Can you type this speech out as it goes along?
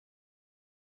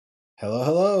Hello,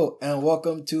 hello, and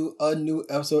welcome to a new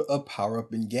episode of Power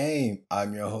Up in Game.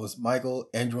 I'm your host, Michael,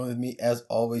 and joining with me, as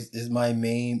always, is my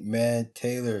main man,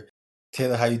 Taylor.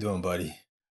 Taylor, how you doing, buddy?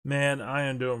 Man, I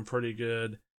am doing pretty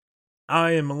good.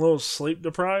 I am a little sleep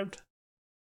deprived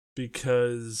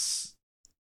because,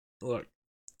 look,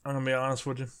 I'm going to be honest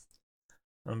with you.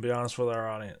 I'm going to be honest with our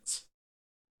audience.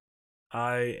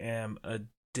 I am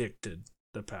addicted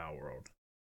to Power World.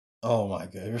 Oh my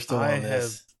god, you're still I on have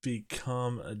this.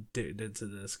 become addicted to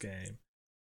this game.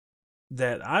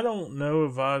 That I don't know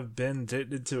if I've been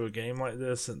addicted to a game like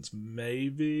this since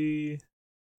maybe,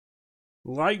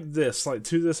 like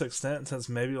to this extent, since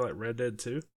maybe like Red Dead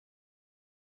 2.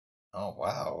 Oh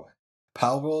wow.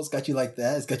 Power World's got you like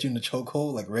that? It's got you in the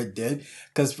chokehold like Red Dead?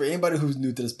 Because for anybody who's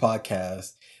new to this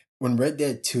podcast, when Red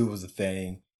Dead 2 was a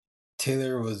thing,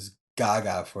 Taylor was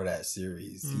gaga for that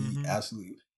series. He Mm-hmm.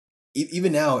 absolutely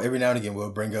even now, every now and again,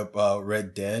 we'll bring up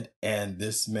Red Dead, and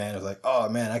this man was like, "Oh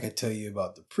man, I could tell you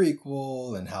about the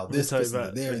prequel and how Let me this tell you fits into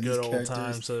about there the and these good old characters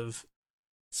times of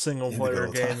single in the good player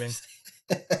old gaming.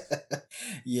 times."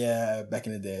 Yeah, back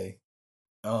in the day.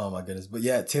 Oh my goodness, but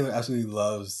yeah, Taylor absolutely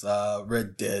loves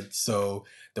Red Dead. So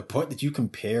the point that you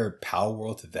compared Power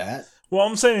World to that, Well,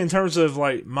 I'm saying in terms of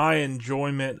like my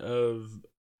enjoyment of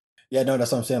yeah, no,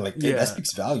 that's what I'm saying. Like that yeah,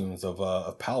 speaks volumes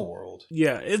of Power World.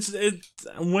 yeah, it's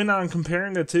when I'm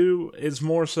comparing the two, it's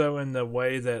more so in the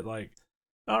way that like,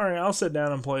 all right, I'll sit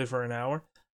down and play for an hour.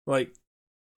 Like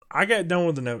I got done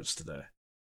with the notes today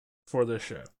for this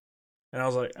show. And I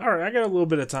was like, all right, I got a little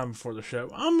bit of time before the show.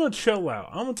 I'm going to chill out.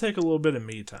 I'm going to take a little bit of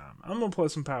me time. I'm going to play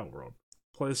some Power World,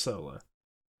 play solo.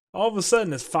 All of a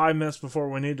sudden, it's 5 minutes before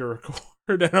we need to record.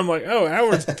 And I'm like, oh,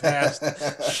 hours have passed.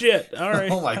 Shit. All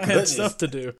right. Oh my I had goodness. stuff to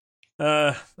do.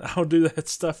 I'll do that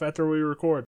stuff after we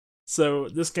record. So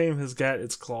this game has got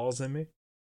its claws in me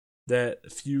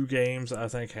that few games I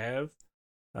think have.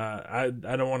 I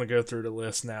don't want to go through the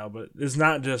list now, but it's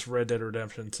not just Red Dead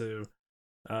Redemption 2.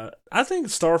 I think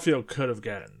Starfield could have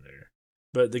gotten there,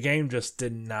 but the game just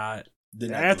did not.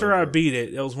 Did not After I deliver. beat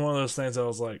it, it was one of those things I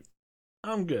was like,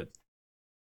 I'm good.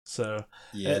 So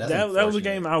Yeah, that's that was a unfortunate.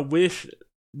 game I wish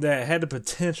that had the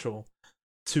potential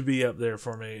to be up there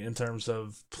for me in terms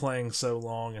of playing so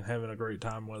long and having a great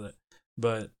time with it,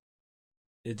 but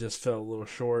it just fell a little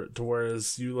short. To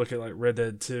whereas you look at like Red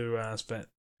Dead 2, and I spent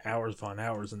hours upon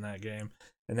hours in that game,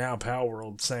 and now Power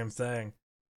World, same thing.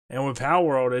 And with Power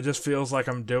World, it just feels like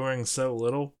I'm doing so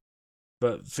little,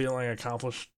 but feeling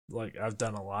accomplished. Like I've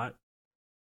done a lot.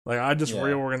 Like I just Yeah.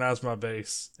 reorganized my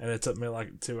base, and it took me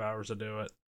like 2 hours to do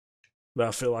it. But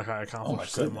I feel like I Oh my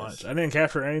accomplished so much. goodness. I didn't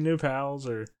capture any new pals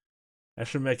or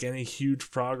actually make any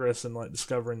huge progress in like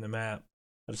discovering the map.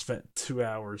 I just spent 2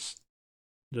 hours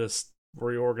just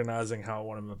reorganizing how I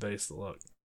wanted my base to look.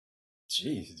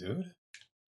 Jeez, dude.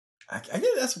 I guess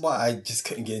that's why I just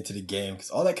couldn't get into the game because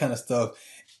all that kind of stuff,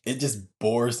 it just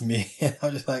bores me. And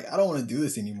I'm just like, I don't want to do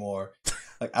this anymore.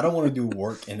 Like, I don't want to do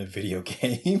work in a video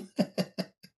game.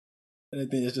 And I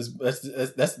think it's just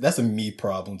that's a me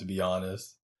problem, to be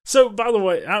honest. So, by the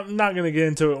way, I'm not gonna get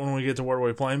into it when we get to where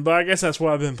we're playing, but I guess that's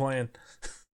what I've been playing.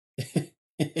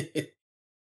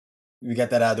 We got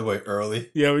that out of the way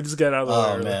early. Yeah, we just got out of the way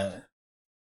Oh early. man.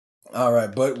 All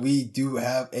right, but we do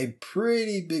have a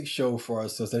pretty big show for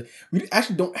us. So we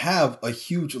actually don't have a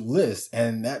huge list,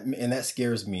 and that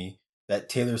scares me. That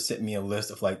Taylor sent me a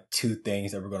list of like two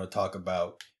things that we're going to talk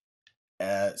about.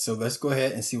 So let's go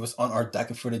ahead and see what's on our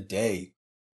docket for today.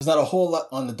 There's not a whole lot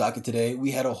on the docket today.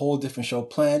 We had a whole different show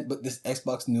planned, but this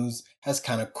Xbox news has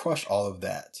kind of crushed all of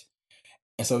that.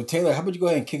 And so, Taylor, how about you go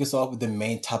ahead and kick us off with the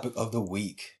main topic of the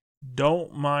week?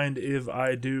 Don't mind if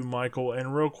I do, Michael.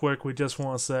 And real quick, we just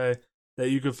want to say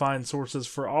that you can find sources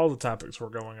for all the topics we're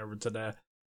going over today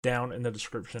down in the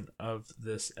description of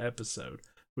this episode.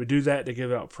 We do that to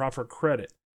give out proper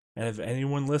credit, and if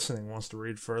anyone listening wants to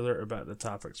read further about the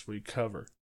topics we cover.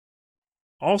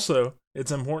 Also, it's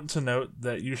important to note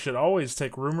that you should always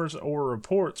take rumors or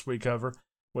reports we cover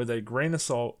with a grain of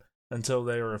salt until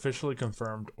they are officially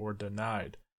confirmed or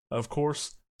denied. Of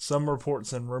course, some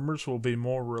reports and rumors will be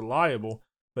more reliable,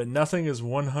 but nothing is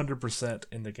 100%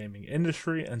 in the gaming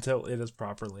industry until it is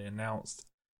properly announced.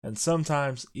 And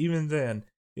sometimes, even then,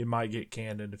 it might get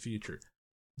canned in the future.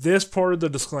 This part of the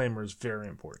disclaimer is very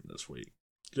important this week.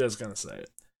 Just gonna say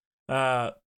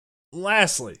it.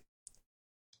 Lastly,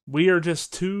 we are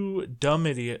just two dumb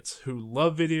idiots who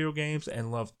love video games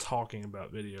and love talking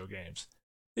about video games.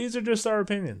 These are just our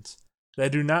opinions. They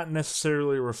do not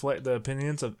necessarily reflect the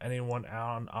opinions of anyone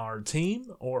on our team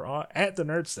or at the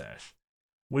Nerd Stash.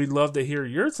 We'd love to hear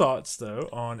your thoughts, though,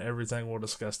 on everything we'll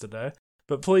discuss today,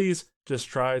 but please just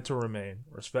try to remain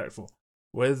respectful.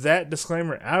 with that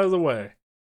disclaimer out of the way,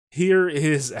 here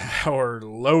is our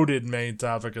loaded main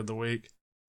topic of the week.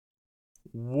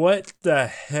 What the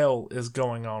hell is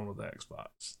going on with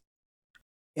Xbox?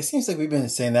 It seems like we've been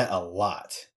saying that a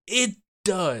lot. It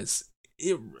does.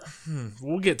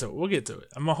 We'll get to it.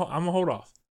 I'm gonna hold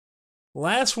off.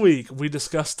 Last week, we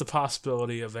discussed the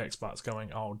possibility of Xbox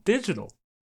going all digital,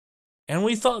 and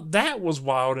we thought that was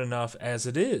wild enough as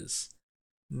it is.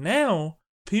 Now,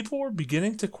 people are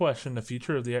beginning to question the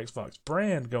future of the Xbox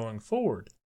brand going forward.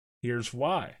 Here's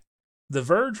why. The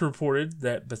Verge reported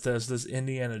that Bethesda's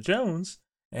Indiana Jones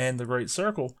and The Great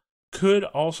Circle could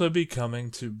also be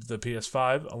coming to the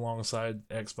PS5 alongside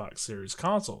Xbox Series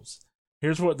consoles.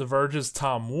 Here's what The Verge's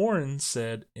Tom Warren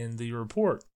said in the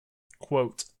report.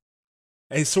 Quote,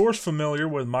 a source familiar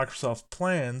with Microsoft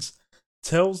plans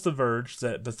tells The Verge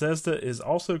that Bethesda is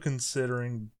also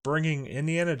considering bringing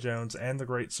Indiana Jones and The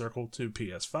Great Circle to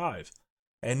PS5.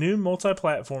 A new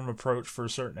multi-platform approach for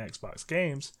certain Xbox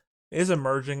games is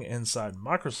emerging inside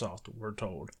Microsoft, we're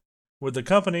told, with the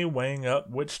company weighing up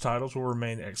which titles will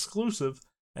remain exclusive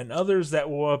and others that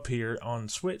will appear on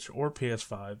Switch or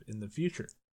PS5 in the future.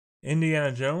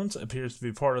 Indiana Jones appears to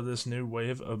be part of this new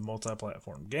wave of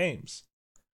multi-platform games.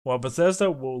 While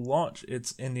Bethesda will launch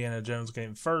its Indiana Jones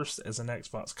game first as an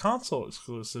Xbox console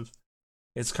exclusive,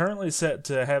 it's currently set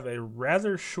to have a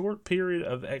rather short period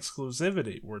of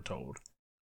exclusivity, we're told.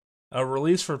 A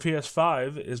release for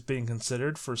PS5 is being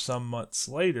considered for some months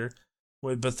later,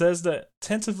 with Bethesda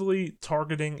tentatively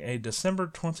targeting a December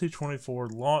 2024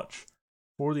 launch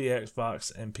for the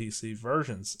Xbox and PC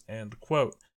versions, end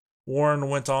quote. Warren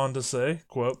went on to say,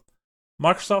 quote,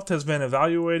 Microsoft has been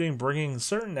evaluating bringing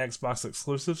certain Xbox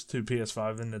exclusives to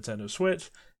PS5 and Nintendo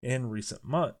Switch in recent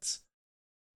months.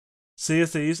 Sea of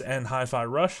Thieves and Hi-Fi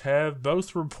Rush have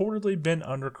both reportedly been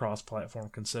under cross-platform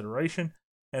consideration,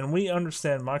 and we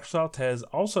understand Microsoft has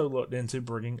also looked into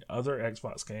bringing other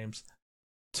Xbox games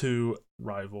to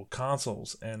rival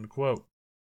consoles, end quote.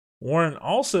 Warren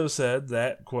also said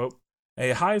that, quote,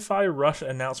 a Hi-Fi Rush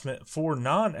announcement for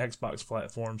non-Xbox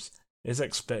platforms is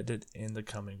expected in the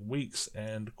coming weeks,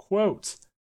 end quote.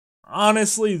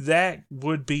 Honestly, that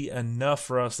would be enough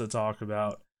for us to talk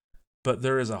about, but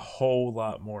there is a whole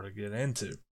lot more to get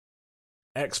into.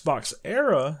 Xbox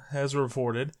Era has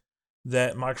reported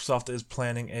that Microsoft is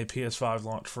planning a PS5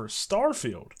 launch for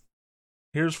Starfield.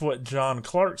 Here's what John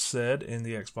Clark said in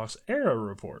the Xbox Era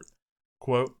report.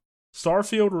 Quote,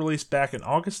 Starfield released back in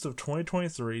August of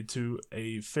 2023 to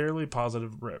a fairly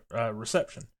positive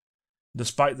reception,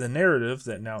 despite the narrative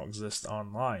that now exists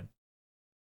online.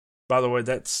 By the way,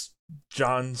 that's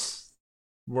John's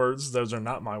words. Those are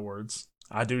not my words.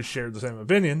 I do share the same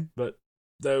opinion, but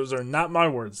those are not my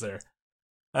words there.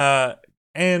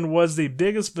 And was the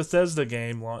biggest Bethesda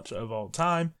game launch of all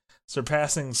time,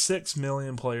 surpassing 6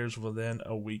 million players within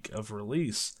a week of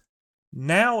release.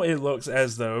 Now it looks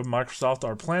as though Microsoft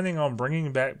are planning on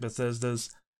bringing back Bethesda's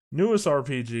newest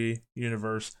RPG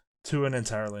universe to an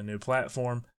entirely new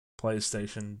platform,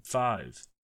 PlayStation 5.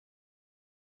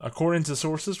 According to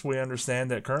sources, we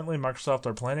understand that currently Microsoft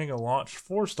are planning a launch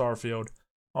for Starfield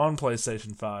on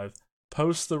PlayStation 5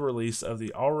 post the release of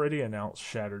the already announced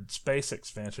Shattered Space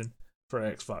expansion for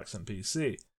Xbox and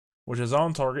PC, which is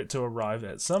on target to arrive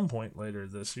at some point later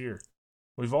this year.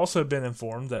 We've also been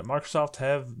informed that Microsoft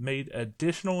have made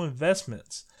additional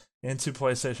investments into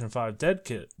PlayStation 5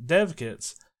 dev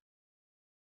kits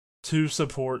to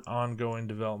support ongoing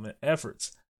development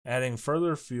efforts, adding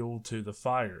further fuel to the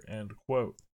fire, end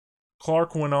quote.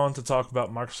 Clark went on to talk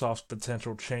about Microsoft's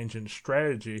potential change in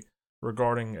strategy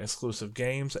regarding exclusive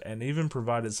games and even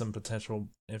provided some potential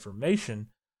information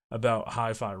about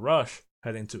Hi-Fi Rush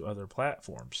heading to other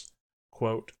platforms.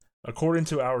 Quote, according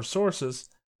to our sources,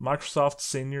 Microsoft's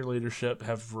senior leadership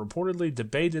have reportedly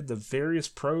debated the various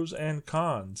pros and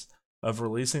cons of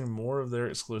releasing more of their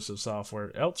exclusive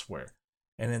software elsewhere,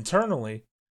 and internally,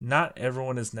 not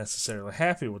everyone is necessarily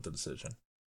happy with the decision.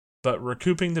 But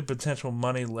recouping the potential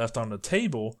money left on the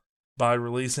table by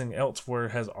releasing elsewhere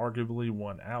has arguably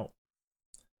won out.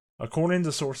 According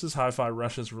to sources, Hi-Fi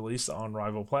Rush's release on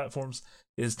rival platforms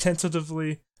is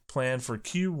tentatively planned for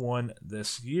Q1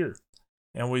 this year,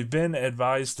 and we've been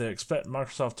advised to expect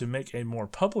Microsoft to make a more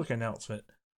public announcement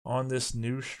on this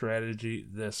new strategy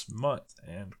this month,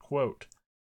 end quote.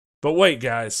 But wait,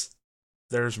 guys,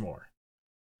 there's more.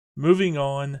 Moving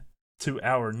on to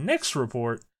our next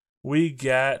report, we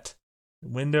got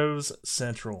Windows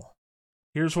Central.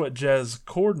 Here's what Jez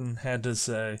Corden had to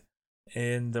say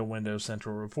in the Windows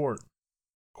Central report.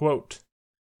 Quote,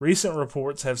 recent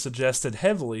reports have suggested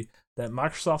heavily that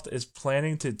Microsoft is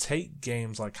planning to take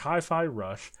games like Hi-Fi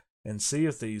Rush and Sea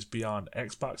of Thieves beyond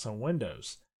Xbox and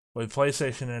Windows, with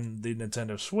PlayStation and the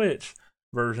Nintendo Switch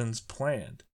versions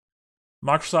planned.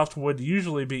 Microsoft would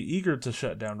usually be eager to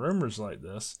shut down rumors like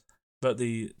this, but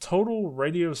the total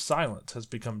radio silence has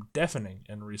become deafening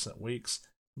in recent weeks,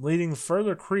 leading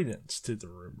further credence to the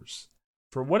rumors.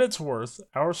 For what it's worth,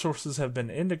 our sources have been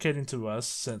indicating to us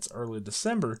since early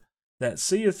December that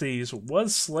Sea of Thieves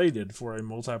was slated for a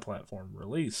multi-platform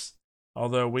release,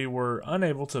 although we were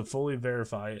unable to fully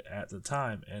verify it at the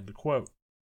time, end quote.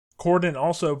 Corden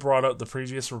also brought up the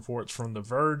previous reports from The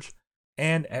Verge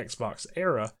and Xbox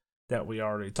Era that we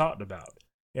already talked about.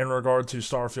 In regard to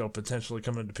Starfield potentially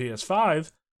coming to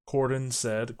PS5, Corden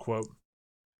said, quote,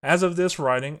 "As of this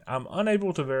writing, I'm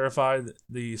unable to verify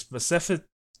the specificity,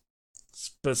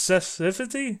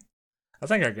 I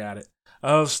think I got it,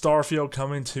 of Starfield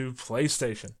coming to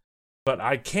PlayStation. But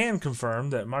I can confirm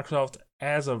that Microsoft,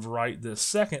 as of right this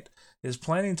second, is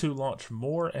planning to launch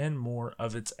more and more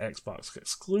of its Xbox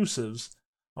exclusives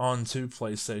onto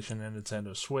PlayStation and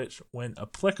Nintendo Switch when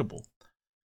applicable.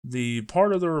 The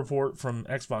part of the report from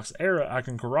Xbox Era I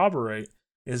can corroborate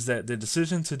is that the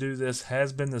decision to do this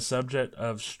has been the subject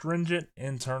of stringent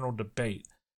internal debate,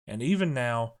 and even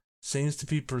now seems to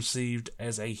be perceived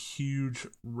as a huge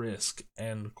risk,"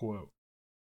 end quote.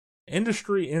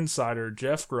 Industry insider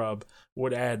Jeff Grubb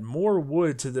would add more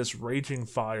wood to this raging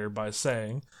fire by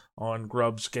saying, on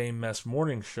Grubb's Game Mess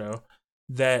morning show,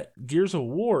 that Gears of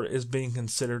War is being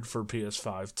considered for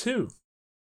PS5 too.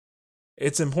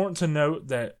 It's important to note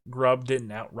that Grubb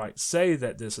didn't outright say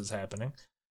that this is happening,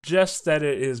 just that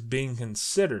it is being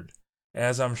considered,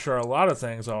 as I'm sure a lot of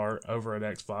things are over at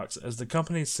Xbox, as the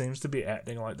company seems to be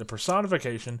acting like the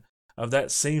personification of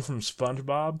that scene from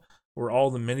SpongeBob, where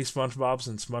all the mini SpongeBobs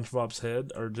in SpongeBob's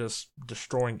head are just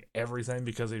destroying everything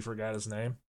because he forgot his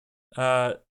name.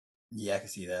 Yeah, I can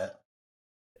see that.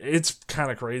 It's kind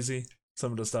of crazy,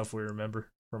 some of the stuff we remember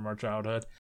from our childhood.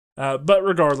 But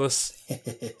regardless,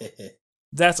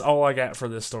 that's all I got for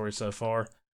this story so far.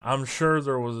 I'm sure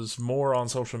there was more on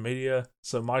social media.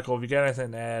 So, Michael, if you got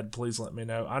anything to add, please let me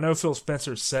know. I know Phil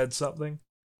Spencer said something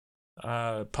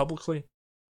publicly.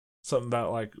 Something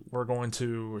about, like, we're going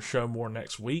to show more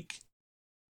next week.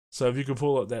 So if you could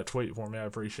pull up that tweet for me, I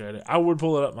appreciate it. I would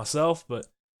pull it up myself, but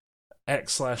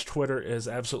X/Twitter is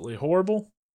absolutely horrible.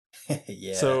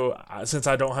 Yeah. So since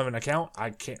I don't have an account,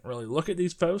 I can't really look at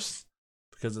these posts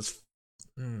because it's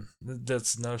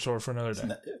that's no story for another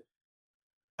day.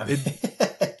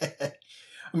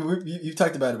 You've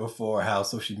talked about it before, how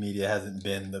social media hasn't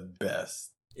been the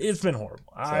best. It's been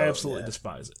horrible. I absolutely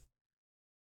despise it.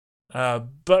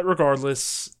 But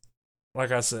regardless,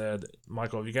 like I said,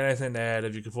 Michael, if you got anything to add,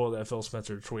 if you could pull that Phil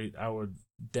Spencer tweet, I would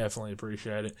definitely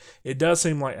appreciate it. It does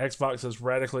seem like Xbox is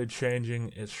radically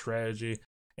changing its strategy,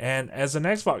 and as an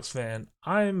Xbox fan,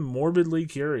 I'm morbidly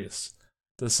curious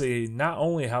to see not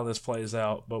only how this plays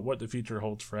out, but what the future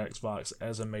holds for Xbox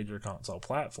as a major console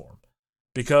platform.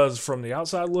 Because from the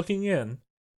outside looking in,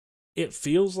 it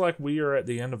feels like we are at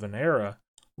the end of an era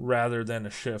rather than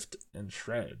a shift in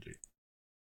strategy.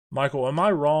 Michael, am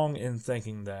I wrong in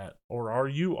thinking that, or are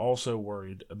you also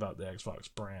worried about the Xbox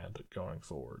brand going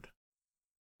forward?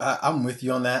 I'm with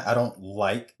you on that. I don't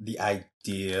like the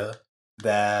idea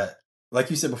that, like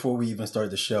you said before we even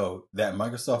started the show, that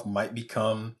Microsoft might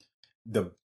become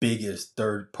the biggest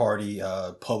third-party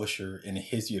publisher in the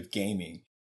history of gaming.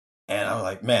 And I'm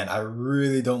like, man, I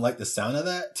really don't like the sound of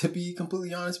that, to be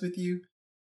completely honest with you.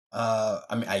 I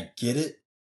mean, I get it.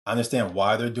 I understand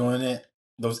why they're doing it.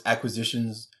 Those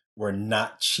acquisitions were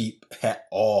not cheap at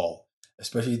all,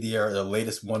 especially the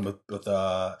latest one with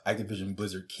Activision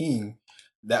Blizzard King.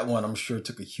 That one, I'm sure,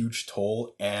 took a huge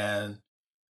toll. And,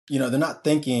 they're not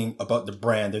thinking about the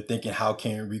brand. They're thinking, how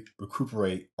can we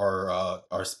recuperate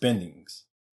our spendings?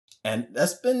 And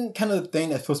that's been kind of the thing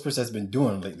that Phil Spencer has been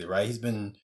doing lately, right? He's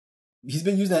been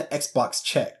using that Xbox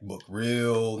checkbook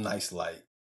real nice like.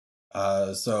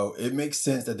 So it makes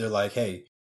sense that they're like, hey,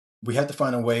 we have to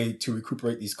find a way to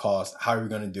recuperate these costs. How are we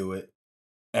going to do it?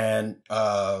 And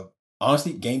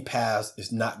honestly, Game Pass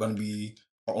is not going to be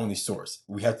our only source.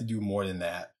 We have to do more than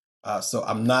that. So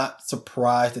I'm not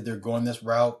surprised that they're going this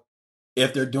route.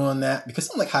 If they're doing that, because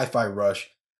something like Hi-Fi Rush,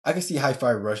 I can see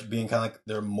Hi-Fi Rush being kind of like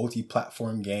their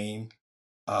multi-platform game.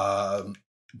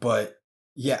 But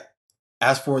yeah,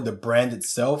 as for the brand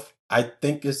itself, I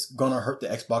think it's going to hurt the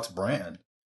Xbox brand.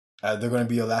 They're going to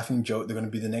be a laughing joke. They're going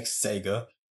to be the next Sega.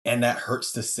 And that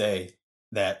hurts to say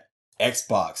that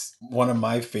Xbox, one of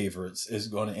my favorites, is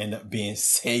going to end up being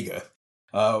Sega.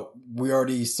 We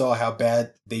already saw how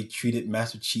bad they treated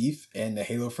Master Chief and the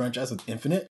Halo franchise with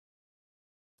Infinite.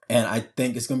 And I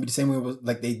think it's going to be the same way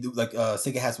like they do, like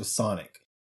Sega has with Sonic.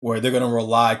 where they're going to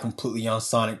rely completely on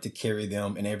Sonic to carry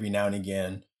them, and every now and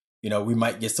again, we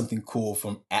might get something cool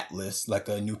from Atlas, like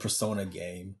a new Persona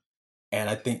game. And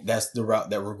I think that's the route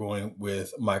that we're going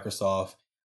with Microsoft.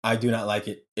 I do not like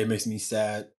it. It makes me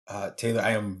sad. Taylor,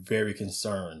 I am very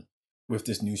concerned with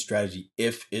this new strategy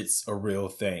if it's a real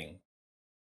thing.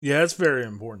 Yeah, it's very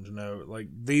important to know. Like,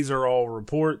 these are all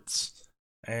reports.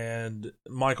 And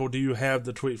Michael, do you have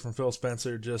the tweet from Phil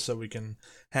Spencer just so we can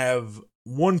have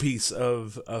one piece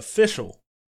of official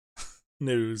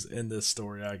news in this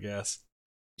story, I guess?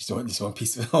 Just one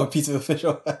piece of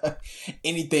official.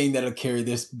 Anything that'll carry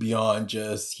this beyond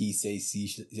just he say,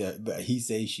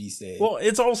 she say. Well,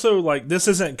 it's also like this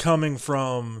isn't coming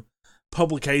from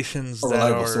publications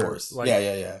that are source. Like,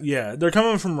 yeah. They're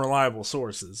coming from reliable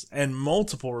sources and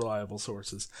multiple reliable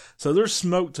sources. So there's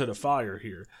smoke to the fire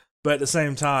here. But at the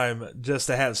same time, just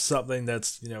to have something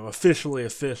that's officially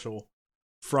official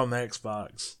from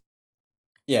Xbox.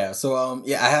 Yeah. So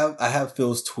I have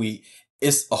Phil's tweet.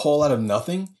 It's a whole lot of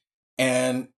nothing,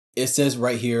 and it says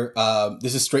right here.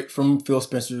 This is straight from Phil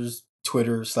Spencer's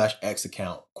Twitter/X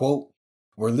account. Quote: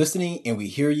 "We're listening and we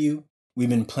hear you. We've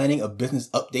been planning a business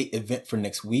update event for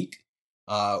next week,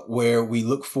 where we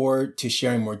look forward to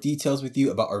sharing more details with you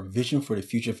about our vision for the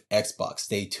future of Xbox.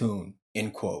 Stay tuned."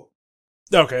 End quote.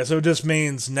 Okay, so it just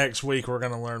means next week we're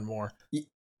going to learn more.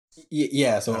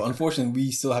 Yeah. So Unfortunately,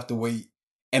 we still have to wait.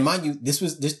 And mind you, this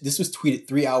was tweeted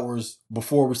 3 hours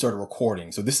before we started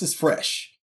recording, so this is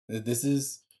fresh. This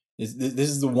is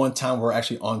the one time we're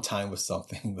actually on time with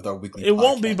something with our weekly. It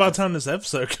won't be by the time this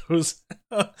episode goes.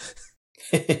 But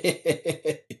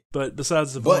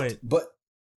besides the point,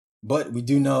 but we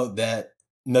do know that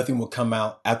nothing will come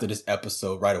out after this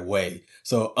episode right away.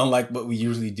 So unlike what we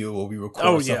usually do, where we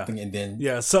record something and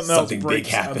then something else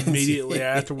breaks immediately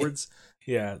afterwards.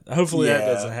 Yeah, hopefully that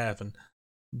doesn't happen.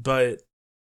 But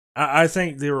I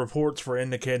think the reports were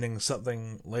indicating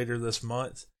something later this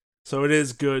month. So it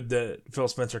is good that Phil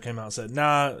Spencer came out and said,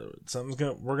 "Nah,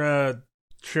 we're gonna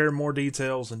share more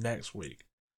details next week."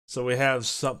 So we have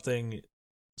something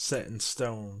set in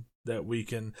stone that we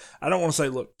can, I don't want to say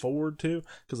look forward to,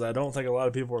 because I don't think a lot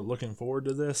of people are looking forward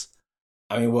to this.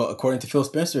 I mean, well, according to Phil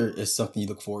Spencer, it's something you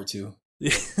look forward to.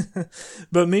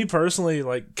 But me personally,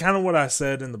 like kind of what I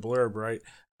said in the blurb, right?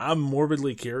 I'm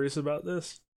morbidly curious about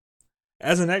this.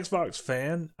 As an Xbox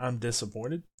fan, I'm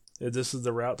disappointed that this is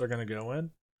the route they're going to go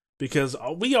in, because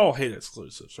we all hate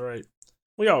exclusives, right?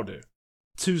 We all do.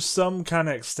 To some kind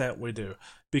of extent, we do.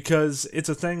 Because it's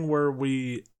a thing where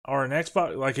we are an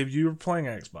Xbox, like if you're playing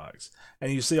Xbox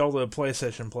and you see all the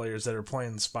PlayStation players that are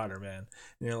playing Spider-Man,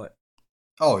 and you're like,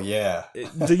 oh yeah.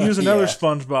 To use another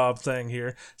SpongeBob thing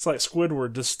here, it's like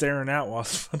Squidward just staring out while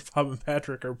SpongeBob and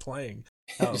Patrick are playing.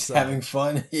 Just having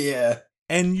fun, yeah.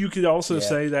 And you could also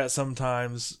say that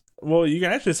sometimes, well, you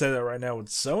can actually say that right now with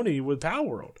Sony, with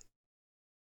Palworld.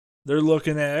 They're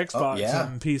looking at Xbox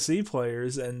and PC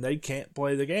players, and they can't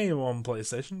play the game on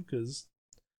PlayStation because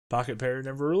Pocket Pair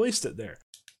never released it there.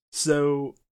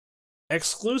 So,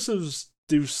 exclusives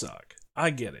do suck. I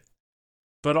get it.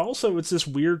 But also, it's this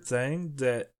weird thing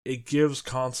that it gives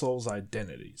consoles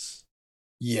identities.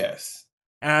 Yes.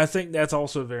 And I think that's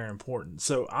also very important.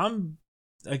 So, I'm,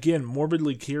 again,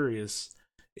 morbidly curious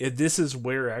if this is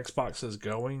where Xbox is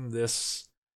going.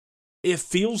 It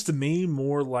feels to me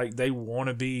more like they want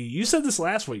to be, you said this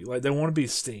last week, like they want to be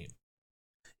Steam.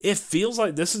 It feels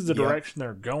like this is the direction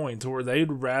they're going, to where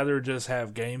they'd rather just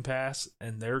have Game Pass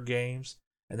and their games,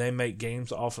 and they make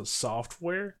games off of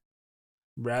software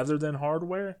rather than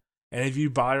hardware. And if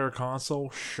you buy our console,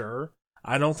 sure.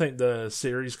 I don't think the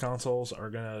Series consoles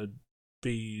are going to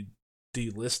be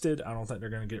delisted. I don't think they're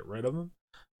going to get rid of them.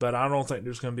 But I don't think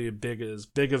there's going to be as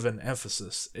big of an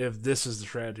emphasis if this is the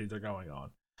strategy they're going on.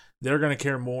 They're going to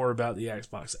care more about the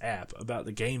Xbox app, about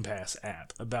the Game Pass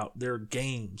app, about their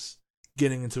games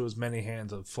getting into as many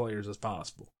hands of players as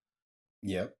possible.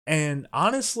 Yep. And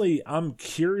honestly, I'm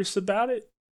curious about it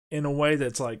in a way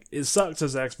that's like, it sucks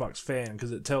as an Xbox fan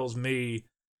because it tells me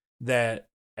that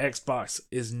Xbox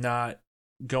is not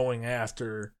going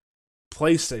after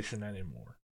PlayStation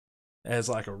anymore as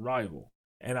like a rival.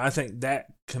 And I think that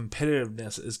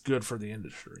competitiveness is good for the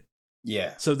industry.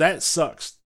 Yeah. So that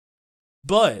sucks.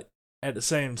 But at the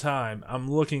same time, I'm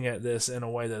looking at this in a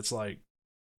way that's like,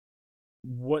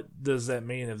 what does that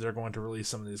mean if they're going to release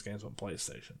some of these games on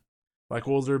PlayStation? Like,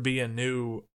 will there be a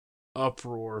new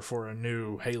uproar for a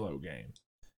new Halo game?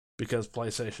 Because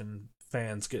PlayStation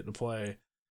fans get to play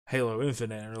Halo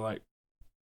Infinite and are like,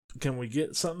 can we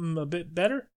get something a bit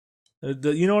better?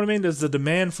 You know what I mean? Does the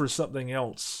demand for something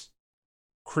else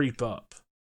creep up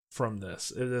from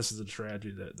this, if this is the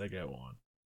strategy that they go on?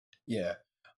 Yeah.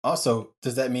 Also,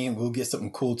 does that mean we'll get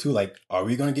something cool too? Like, are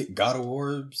we gonna get God of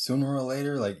War sooner or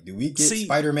later? Like, do we get See,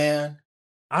 Spider Man?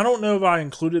 I don't know if I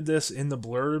included this in the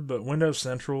blurb, but Windows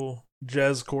Central,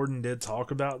 Jez Corden did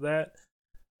talk about that.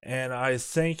 And I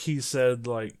think he said,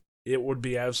 like, it would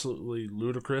be absolutely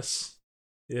ludicrous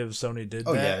if Sony did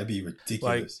Oh yeah, that. it'd be Like,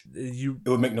 ridiculous. you, It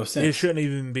would make no it sense. shouldn't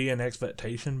even be an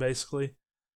expectation, basically.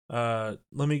 Let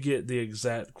me get the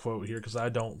exact quote here because I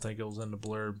don't think it was in the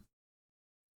blurb.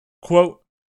 Quote,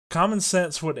 common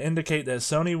sense would indicate that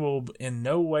Sony will in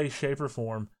no way, shape, or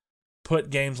form put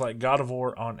games like God of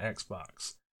War on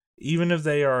Xbox, even if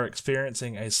they are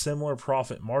experiencing a similar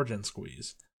profit margin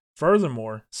squeeze.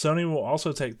 Furthermore, Sony will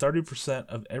also take 30%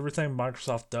 of everything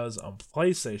Microsoft does on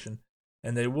PlayStation,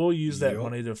 and they will use that Yep.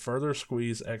 money to further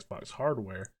squeeze Xbox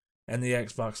hardware and the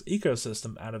Xbox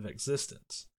ecosystem out of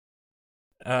existence.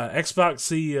 Xbox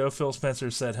CEO Phil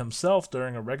Spencer said himself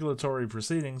during a regulatory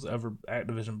proceedings over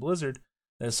Activision Blizzard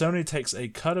that Sony takes a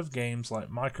cut of games like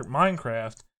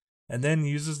Minecraft and then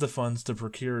uses the funds to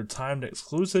procure timed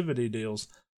exclusivity deals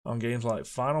on games like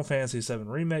Final Fantasy VII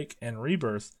Remake and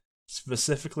Rebirth,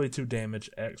 specifically to damage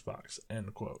Xbox.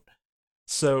 End quote.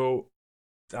 So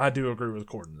I do agree with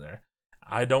Corden there.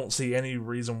 I don't see any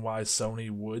reason why Sony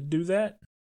would do that.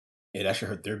 It actually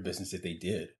hurt their business if they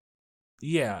did.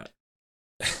 Yeah,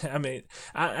 I mean,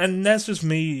 and that's just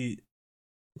me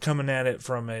coming at it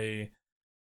from a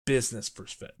business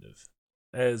perspective,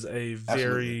 as a Absolutely.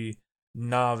 very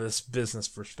novice business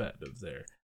perspective there.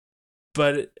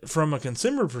 But from a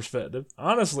consumer perspective,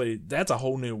 honestly, that's a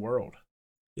whole new world.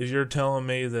 If you're telling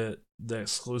me that the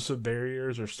exclusive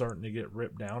barriers are starting to get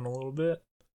ripped down a little bit,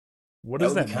 what That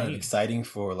does would be that kind of mean? exciting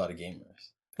for a lot of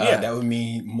gamers. Yeah, That would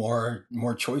mean more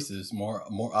choices, more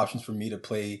options for me to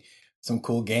play some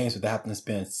cool games without having to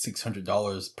spend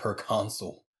 $600 per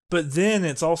console. but then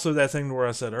it's also that thing where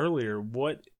I said earlier,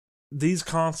 what these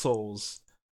consoles,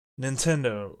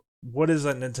 Nintendo, what is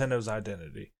that Nintendo's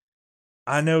identity?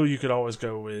 I know you could always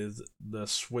go with the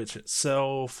Switch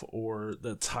itself or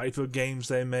the type of games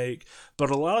they make, but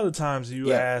a lot of the times you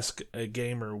Yeah, ask a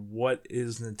gamer what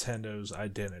is Nintendo's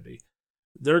identity,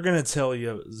 they're going to tell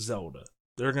you Zelda.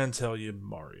 They're going to tell you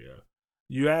Mario.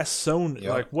 You ask Sony,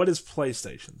 yep. like, what is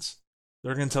PlayStation's?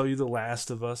 They're going to tell you The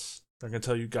Last of Us. They're going to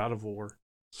tell you God of War,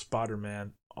 Spider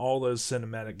Man, all those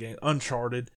cinematic games,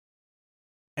 Uncharted.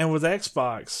 And with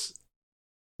Xbox,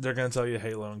 they're going to tell you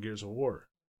Halo and Gears of War,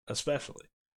 especially.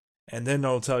 And then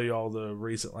they'll tell you all the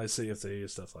recent, like Sea of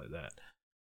Thieves, stuff like that.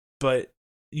 But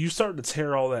you start to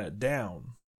tear all that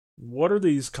down. What are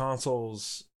these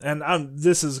consoles? And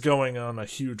this is going on a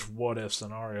huge what if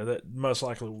scenario that most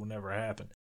likely will never happen.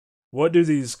 What do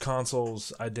these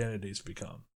consoles' identities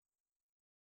become?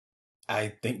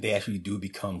 I think they actually do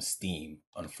become Steam,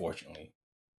 unfortunately.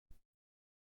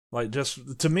 Like,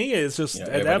 just to me, it's You just know,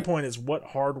 at that everybody point, it's what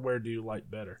hardware do you like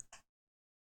better?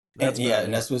 and That's yeah, better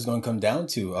and what. that's what it's going to come down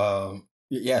to.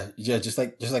 Yeah, just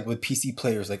like with PC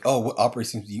players, like, oh, what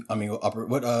operating system do you? I mean,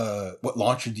 what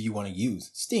launcher do you want to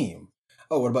use? Steam.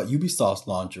 Oh, what about Ubisoft's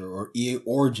launcher or EA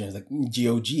Origins, like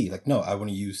GOG? Like, no, I want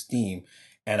to use Steam,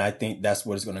 and I think that's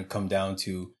what it's going to come down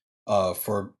to.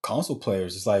 For console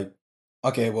players, it's like,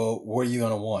 okay, well, what are you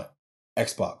going to want?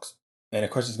 Xbox, and the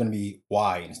question is going to be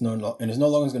why, and it's no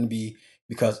longer going to be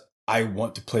because I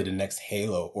want to play the next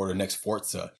Halo or the next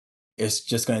Forza. It's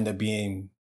just going to end up being,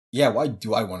 yeah, why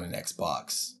do I want an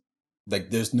Xbox? Like,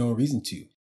 there's no reason to.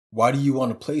 Why do you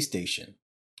want a PlayStation?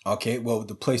 Okay, well, with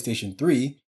the PlayStation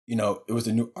 3, it was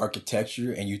a new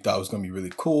architecture and you thought it was going to be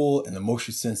really cool. And the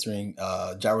motion censoring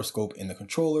gyroscope in the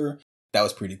controller, that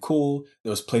was pretty cool. There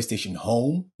was PlayStation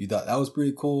Home. You thought that was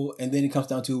pretty cool. And then it comes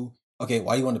down to, okay,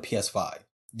 why do you want a PS5?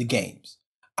 The games.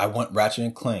 I want Ratchet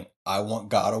and Clank. I want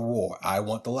God of War. I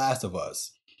want The Last of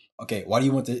Us. Okay, why do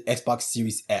you want the Xbox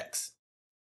Series X?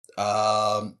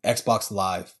 Xbox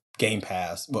Live, Game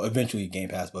Pass. Well, eventually Game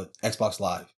Pass, but Xbox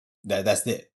Live. That's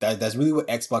it. That's really what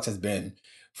Xbox has been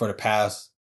for the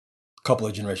past couple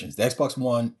of generations. The Xbox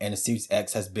One and the Series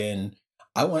X has been.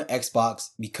 I want Xbox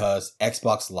because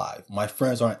Xbox Live. My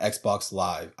friends are on Xbox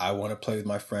Live. I want to play with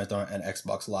my friends that are on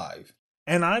Xbox Live.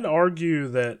 And I'd argue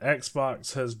that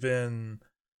Xbox has been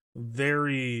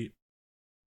very,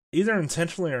 either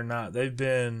intentionally or not, they've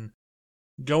been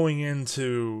going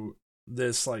into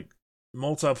this like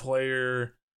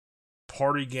multiplayer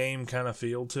party game kind of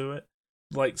feel to it.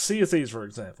 Like Sea of Thieves, for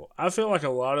example. I feel like a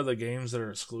lot of the games that are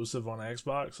exclusive on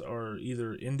Xbox are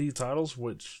either indie titles,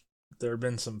 which there have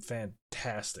been some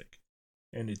fantastic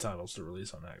indie titles to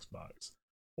release on Xbox.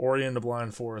 Ori and the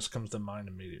Blind Forest comes to mind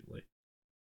immediately.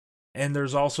 And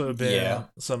there's also Yeah, been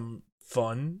some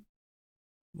fun,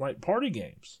 like party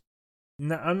games.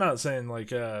 No, I'm not saying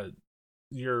like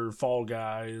your Fall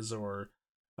Guys or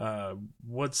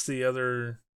what's the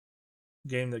other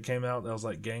game that came out that was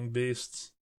like Gang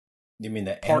Beasts? You mean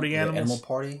the Party Animal Animals?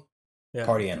 Party? Yeah,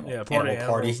 Party Animal. yeah, Party Animal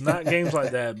Party. Animals. Not games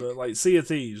like that, but like Sea of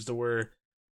Thieves, to where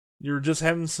you're just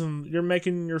having you're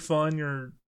making your fun.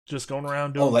 You're just going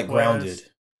around doing. Oh, like quests. Grounded.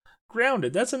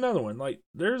 Grounded. That's another one. Like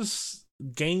there's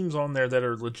games on there that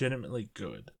are legitimately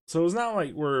good. So it's not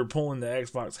like we're pulling the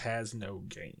Xbox has no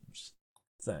games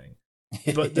thing.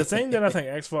 But the thing that I think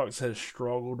Xbox has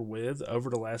struggled with over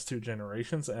the last 2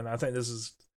 generations, and I think this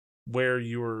is where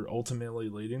you are ultimately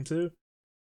leading to,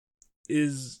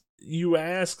 is you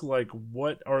ask, like,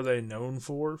 what are they known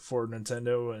for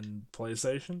Nintendo and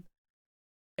PlayStation?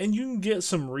 And you can get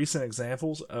some recent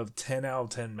examples of 10 out of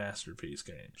 10 masterpiece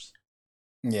games.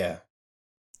 Yeah.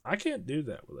 I can't do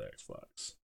that with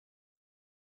Xbox.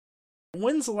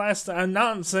 When's the last time? I'm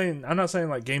not saying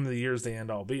like Game of the Year is the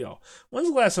end all be all. When's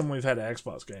the last time we've had an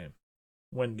Xbox game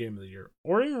win Game of the Year,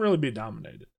 or even really be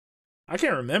dominated? I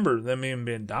can't remember them even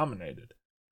being dominated.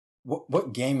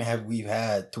 What game have we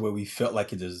had to where we felt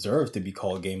like it deserved to be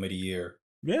called Game of the Year?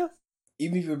 Yeah.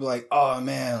 Even if you're like, oh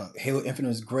man, Halo Infinite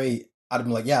is great, I'd have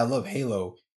been like, yeah, I love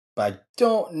Halo, but I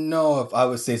don't know if I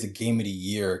would say it's a Game of the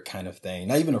Year kind of thing.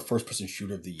 Not even a first-person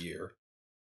shooter of the year.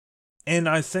 And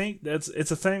I think it's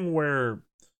a thing where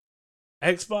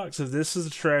Xbox, if this is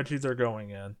the strategy they're going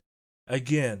in,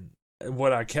 again,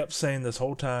 what I kept saying this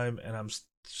whole time, and I'm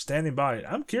standing by it,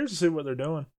 I'm curious to see what they're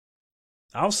doing.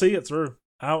 I'll see it through.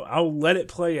 I'll let it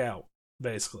play out,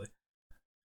 basically.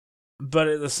 But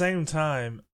at the same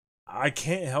time, I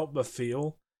can't help but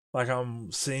feel like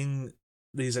I'm seeing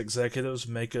these executives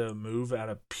make a move out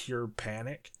of pure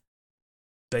panic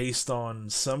based on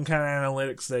some kind of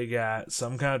analytics they got,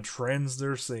 some kind of trends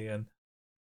they're seeing,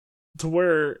 to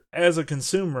where as a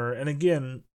consumer, and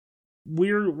again, we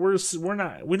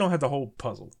don't have the whole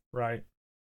puzzle, right?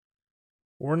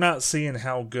 We're not seeing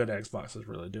how good Xbox is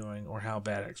really doing or how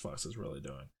bad Xbox is really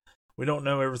doing. We don't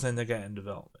know everything they got in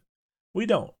development. We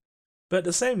don't. But at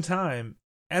the same time,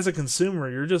 as a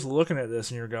consumer, you're just looking at this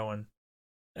and you're going,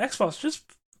 Xbox, just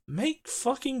make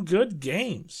fucking good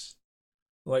games.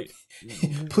 Like,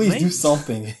 please do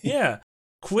something. Yeah,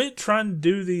 quit trying to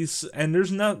do these. And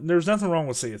there's nothing wrong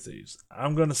with Sea of Thieves.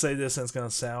 I'm going to say this, and it's going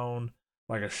to sound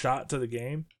like a shot to the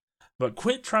game, but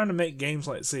quit trying to make games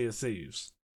like Sea of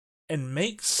Thieves, and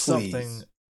make something.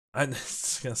 And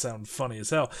it's going to sound funny as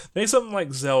hell. Make something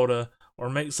like Zelda, or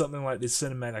make something like the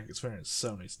cinematic experience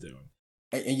Sony's doing.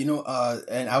 And you know,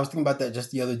 and I was thinking about that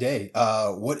just the other day.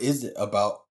 What is it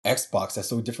about Xbox that's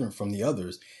so different from the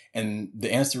others? And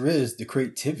the answer is the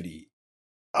creativity.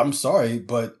 I'm sorry,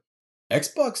 but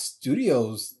Xbox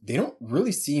Studios, they don't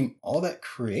really seem all that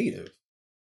creative.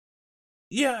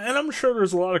 Yeah, and I'm sure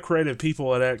there's a lot of creative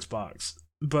people at Xbox.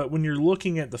 But when you're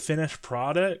looking at the finished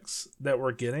products that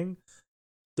we're getting,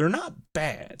 they're not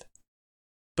bad.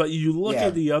 But you look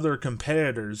at the other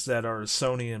competitors that are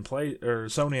Sony and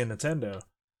Nintendo,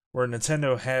 where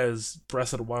Nintendo has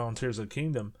Breath of the Wild and Tears of the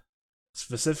Kingdom,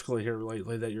 specifically here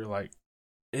lately, that you're like,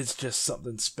 it's just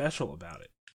something special about it.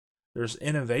 There's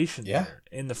innovation there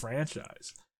in the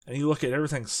franchise. And you look at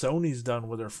everything Sony's done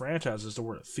with their franchises to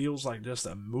where it feels like just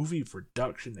a movie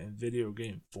production in video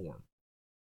game form.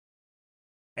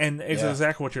 And it's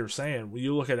exactly what you're saying. When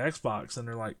you look at Xbox and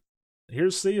they're like,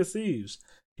 here's Sea of Thieves,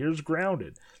 here's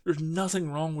Grounded. There's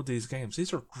nothing wrong with these games.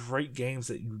 These are great games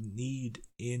that you need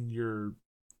in your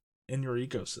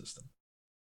ecosystem.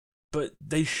 But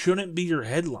they shouldn't be your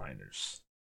headliners.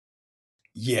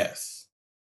 Yes.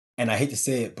 And I hate to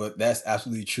say it, but that's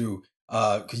absolutely true.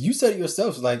 Because you said it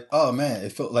yourself, like, oh man,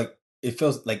 it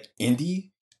feels like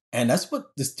indie, and that's what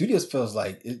the studios feels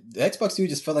like. The Xbox Studio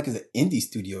just felt like it's an indie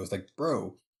studio. It's like,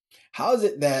 bro, how is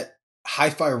it that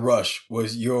Hi-Fi Rush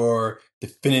was your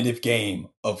definitive game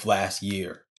of last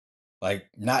year? Like,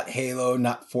 not Halo,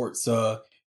 not Forza.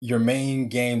 Your main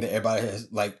game that everybody has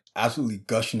like absolutely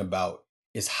gushing about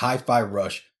is Hi-Fi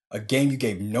Rush, a game you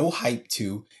gave no hype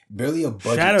to, barely a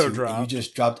budget Shadow to, and you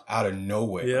just dropped out of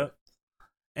nowhere. Yeah.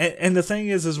 And the thing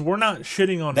is we're not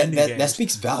shitting on indie games. That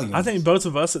speaks volumes. I think both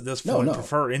of us at this point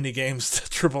prefer indie games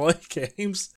to AAA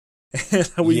games.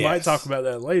 And we might talk about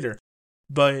that later.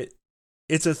 But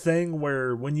it's a thing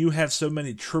where when you have so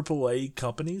many AAA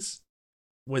companies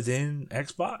within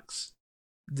Xbox,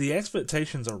 the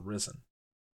expectations are risen.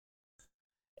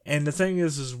 And the thing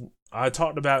is I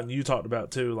talked about, and you talked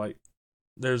about too, like,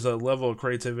 there's a level of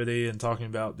creativity and talking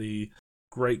about the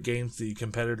great games the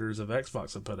competitors of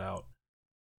Xbox have put out.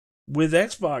 With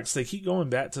Xbox, they keep going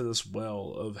back to this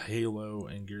well of Halo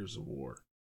and Gears of War.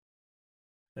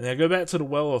 And they go back to the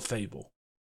well of Fable.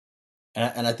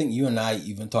 And I think you and I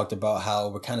even talked about how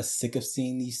we're kind of sick of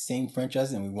seeing these same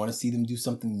franchises and we want to see them do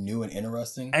something new and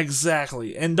interesting.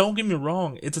 Exactly. And don't get me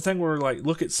wrong, it's a thing where, like,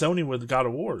 look at Sony with God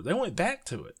of War. They went back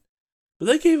to it. But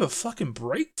they gave a fucking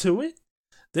break to it.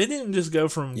 They didn't just go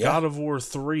from Yeah. God of War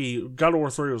 3. God of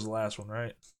War 3 was the last one,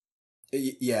 right?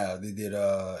 Yeah, they did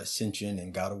Ascension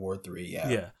and God of War 3, yeah.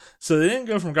 Yeah. So they didn't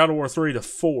go from God of War 3 to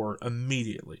 4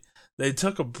 immediately. They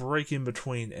took a break in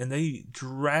between and they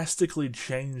drastically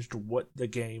changed what the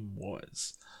game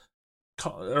was.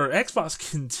 Or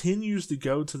Xbox continues to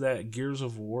go to that Gears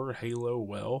of War, Halo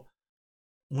well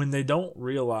when they don't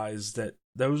realize that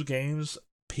those games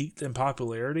peaked in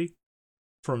popularity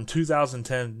from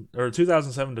 2010 or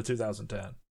 2007 to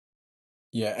 2010.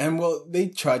 Yeah, and well, they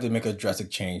tried to make a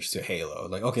drastic change to Halo.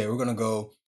 Like, okay, we're gonna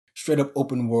go straight up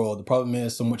open world. The problem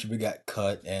is so much of it got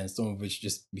cut, and some of it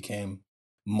just became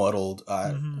muddled.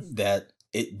 That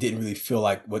it didn't really feel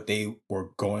like what they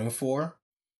were going for.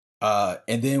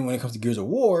 And then when it comes to Gears of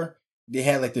War, they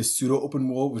had like this pseudo open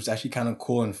world, which is actually kind of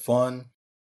cool and fun.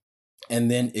 And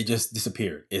then it just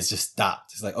disappeared. It's just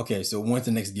stopped. It's like, okay, so when's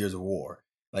the next Gears of War?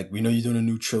 Like, we know you're doing a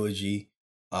new trilogy.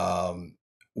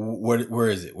 Where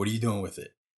is it? What are you doing with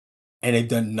it? And they've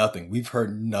done nothing. We've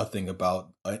heard nothing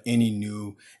about any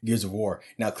new Gears of War.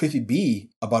 Now, Cliffy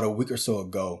B, about a week or so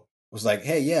ago, was like,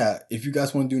 hey, yeah, if you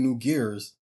guys want to do new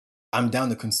Gears, I'm down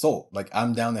to consult. Like,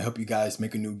 I'm down to help you guys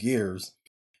make a new Gears.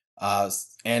 I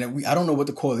don't know what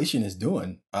the coalition is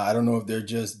doing. I don't know if they're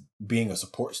just being a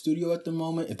support studio at the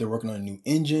moment, if they're working on a new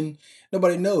engine.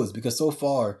 Nobody knows because so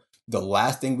far, the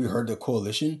last thing we heard the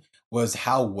coalition was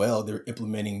how well they're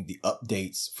implementing the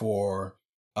updates for,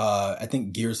 I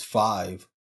think, Gears 5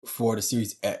 for the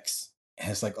Series X. And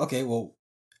it's like, okay, well,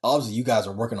 obviously you guys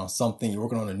are working on something. You're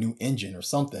working on a new engine or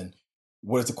something.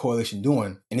 What is the coalition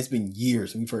doing? And it's been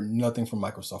years and we've heard nothing from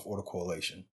Microsoft or the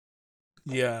coalition.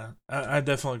 Yeah, I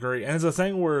definitely agree. And it's a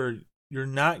thing where you're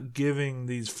not giving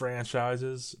these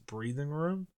franchises breathing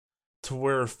room to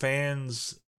where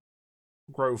fans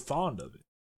grow fond of it.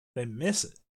 They miss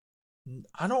it.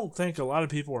 I don't think a lot of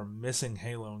people are missing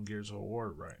Halo and Gears of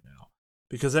War right now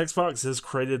because Xbox has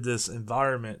created this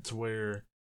environment to where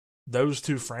those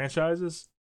two franchises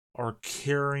are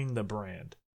carrying the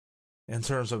brand in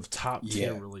terms of top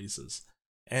tier releases.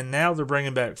 And now they're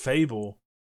bringing back Fable.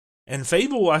 And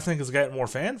Fable, I think, has gotten more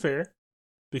fanfare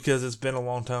because it's been a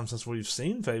long time since we've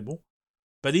seen Fable.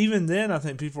 But even then, I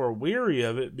think people are weary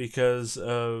of it because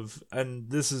of,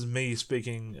 and this is me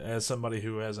speaking as somebody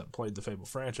who hasn't played the Fable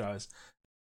franchise.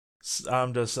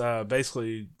 I'm just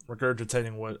basically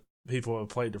regurgitating what people who have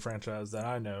played the franchise that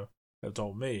I know have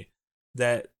told me,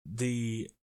 that the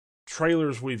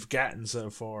trailers we've gotten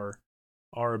so far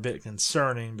are a bit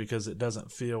concerning because it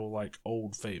doesn't feel like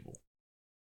old Fable.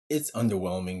 It's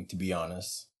underwhelming, to be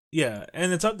honest. Yeah,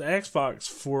 and it's up to Xbox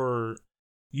for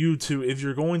you to, if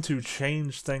you're going to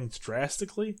change things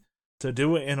drastically, to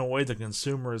do it in a way the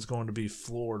consumer is going to be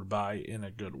floored by in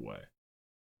a good way.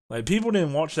 Like, people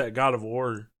didn't watch that God of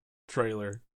War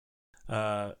trailer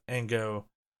and go,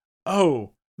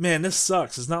 oh, man, this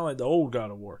sucks. It's not like the old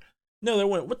God of War. No, they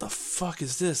went, what the fuck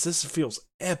is this? This feels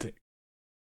epic.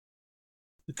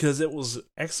 Because it was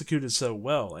executed so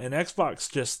well. And Xbox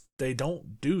just, they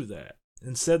don't do that.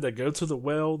 Instead, they go to the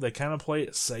well, they kind of play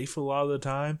it safe a lot of the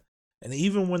time. And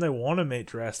even when they want to make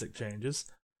drastic changes,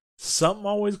 something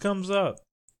always comes up.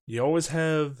 You always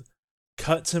have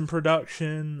cuts in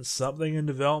production, something in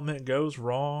development goes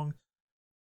wrong.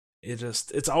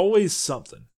 It's always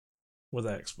something with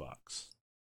Xbox.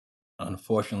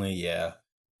 Unfortunately, yeah.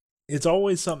 It's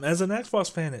always something. As an Xbox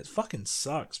fan, it fucking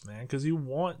sucks, man, because you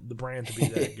want the brand to be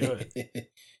that good.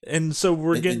 And so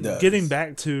we're getting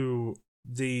back to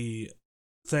the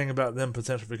thing about them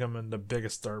potentially becoming the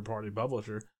biggest third-party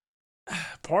publisher.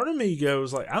 Part of me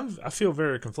goes like, I feel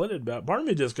very conflicted about it. Part of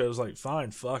me just goes like,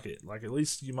 fine, fuck it. Like, at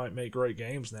least you might make great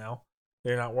games now.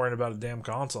 They're not worrying about a damn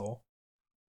console.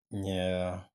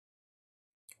 Yeah.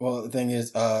 Well, the thing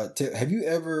is, have you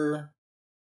ever,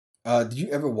 did you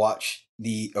ever watch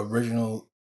the original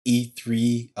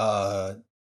E3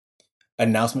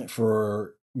 announcement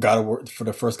for God of War, for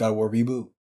the first God of War reboot?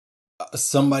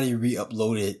 Somebody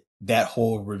re-uploaded that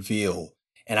whole reveal,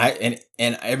 and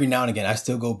and every now and again I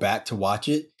still go back to watch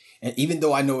it, and even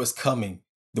though I know it's coming,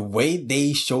 the way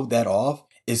they showed that off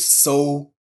is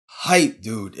so hype,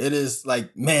 dude. It is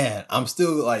like, man, I'm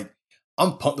still like,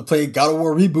 I'm pumped to play God of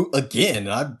War reboot again.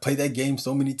 And I've played that game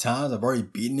so many times. I've already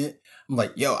beaten it. I'm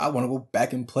like, yo, I want to go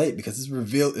back and play it because this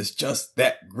reveal is just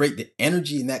that great. The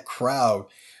energy in that crowd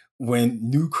when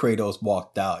new Kratos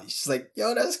walked out, it's just like,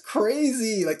 yo, that's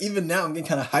crazy. Like, even now I'm getting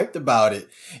kind of hyped about it.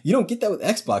 You don't get that with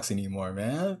Xbox anymore,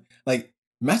 man. Like,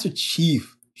 Master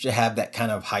Chief should have that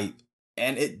kind of hype,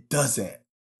 and it doesn't.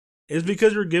 It's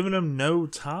because you're giving him no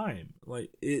time.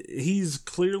 He's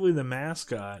clearly the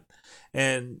mascot,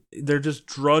 and they're just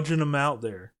drudging him out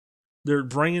there. They're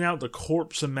bringing out the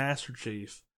corpse of Master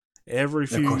Chief every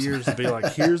few years to be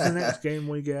like, here's the next game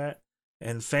we got.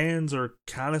 And fans are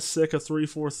kind of sick of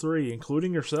 343,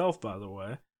 including yourself, by the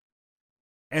way.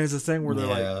 And it's a thing where they're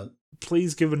like,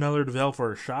 please give another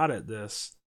developer a shot at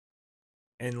this,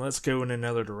 and let's go in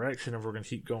another direction if we're going to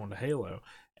keep going to Halo.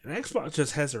 And Xbox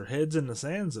just has their heads in the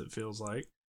sands, it feels like.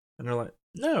 And they're like,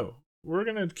 no, we're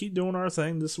going to keep doing our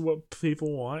thing. This is what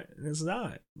people want. And it's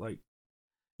not. Like,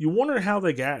 you wonder how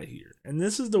they got here. And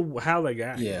this is how they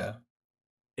got here.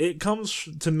 It comes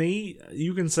to me,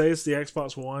 you can say it's the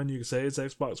Xbox One, you can say it's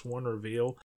Xbox One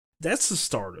reveal. That's the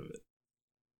start of it.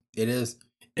 It is.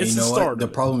 And you know what? The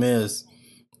problem is,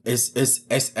 it's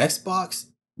Xbox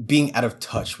being out of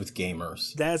touch with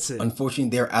gamers. That's it.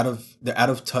 Unfortunately, they're out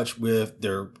of touch with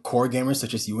their core gamers,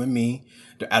 such as you and me.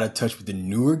 They're out of touch with the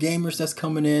newer gamers that's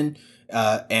coming in.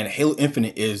 And Halo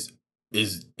Infinite is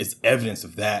evidence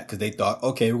of that, because they thought,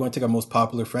 okay, we're going to take our most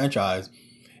popular franchise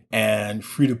and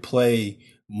free to play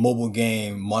mobile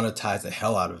game, monetize the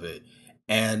hell out of it.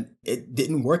 And it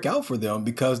didn't work out for them,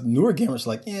 because newer gamers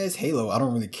are like, yeah, it's Halo, I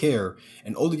don't really care.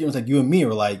 And older gamers like you and me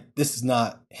are like, this is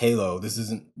not Halo. This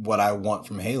isn't what I want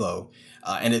from Halo.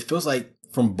 And it feels like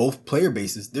from both player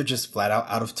bases, they're just flat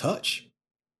out of touch.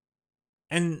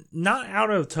 And not out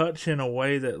of touch in a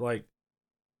way that, like,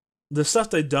 the stuff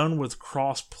they've done with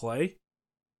cross-play,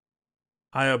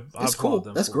 I applaud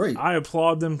them. That's great. I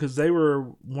applaud them because they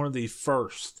were one of the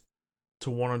first to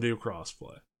want to do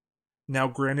crossplay. Now,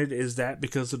 granted, is that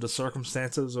because of the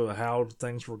circumstances of how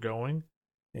things were going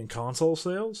in console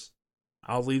sales?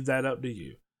 I'll leave that up to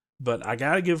you. But I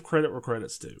gotta give credit where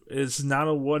credit's due. It's not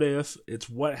a what if, it's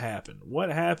what happened.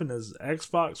 What happened is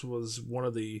Xbox was one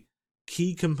of the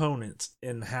key components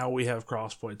in how we have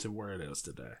crossplay to where it is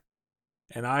today.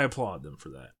 And I applaud them for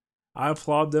that. I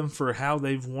applaud them for how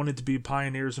they've wanted to be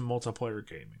pioneers in multiplayer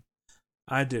gaming.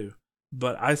 I do.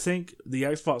 But I think the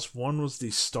Xbox One was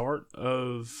the start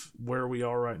of where we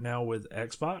are right now with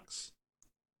Xbox.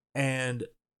 And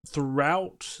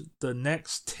throughout the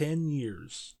next 10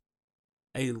 years,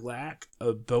 a lack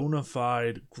of bona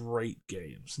fide great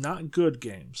games. Not good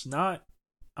games. I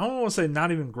don't want to say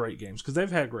not even great games, because they've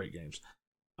had great games.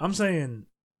 I'm saying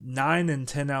 9 and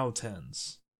 10 out of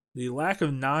 10s. The lack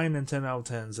of 9 and 10 out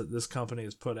of 10s that this company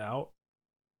has put out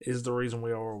is the reason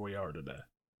we are where we are today.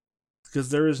 Because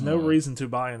there is no reason to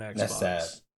buy an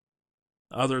Xbox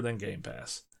other than Game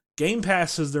Pass. Game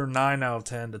Pass is their 9 out of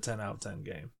 10 to 10 out of 10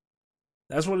 game.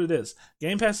 That's what it is.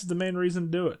 Game Pass is the main reason to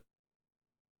do it.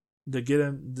 To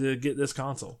get this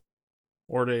console.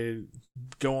 Or to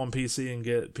go on PC and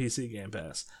get PC Game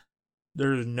Pass.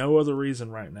 There's no other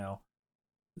reason right now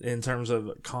in terms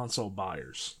of console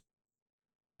buyers.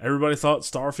 Everybody thought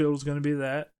Starfield was going to be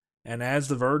that. And as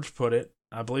The Verge put it,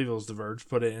 I believe it was The Verge,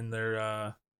 put it in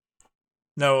their...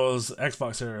 No, it was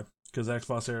Xbox Era, because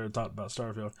Xbox Era talked about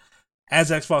Starfield.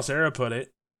 As Xbox Era put it,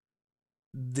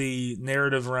 the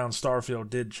narrative around Starfield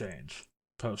did change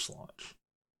post-launch.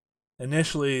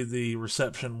 Initially, the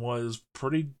reception was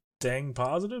pretty dang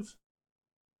positive.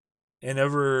 And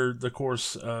over the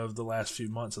course of the last few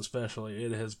months especially,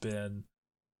 it has been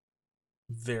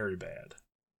very bad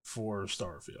for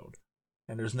Starfield.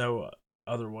 And there's no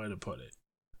other way to put it.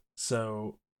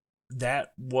 So,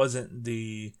 that wasn't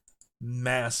the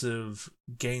massive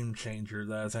game changer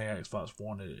that I think Xbox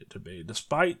wanted it to be,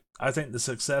 despite I think the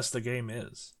success the game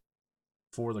is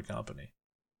for the company.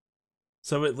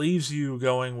 So it leaves you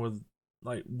going with,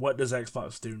 like, what does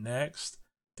Xbox do next?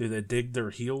 Do they dig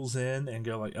their heels in and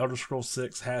go like, Elder Scrolls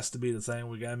 6 has to be the thing,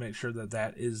 we gotta make sure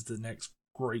that is the next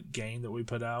great game that we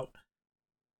put out?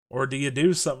 Or do you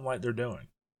do something like they're doing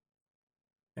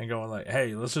and going like,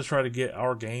 hey, let's just try to get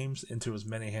our games into as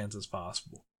many hands as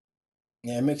possible?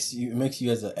 Yeah, it makes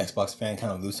you as an Xbox fan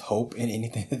kind of lose hope in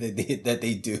anything that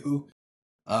they do.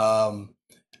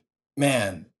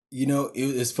 Man,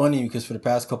 it's funny because for the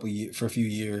past for a few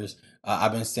years,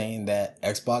 I've been saying that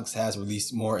Xbox has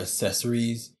released more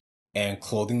accessories and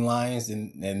clothing lines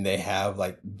than they have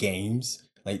like games.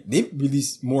 Like they've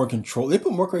released more control. They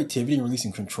put more creativity in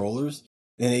releasing controllers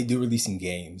than they do releasing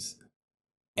games,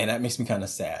 and that makes me kind of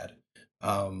sad.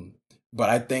 But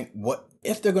I think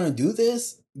if they're gonna do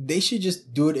this, they should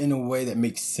just do it in a way that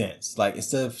makes sense. Like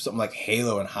instead of something like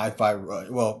Halo and Hi-Fi Rush,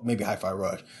 well, maybe Hi-Fi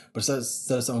Rush, but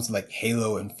instead of something like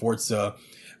Halo and Forza,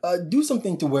 do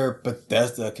something to where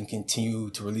Bethesda can continue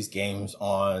to release games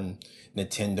on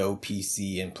Nintendo,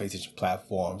 PC, and PlayStation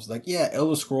platforms. Like, yeah,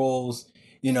 Elder Scrolls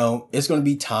it's going to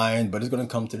be timed, but it's going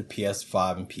to come to the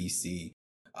PS5 and PC.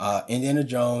 Indiana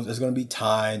Jones is going to be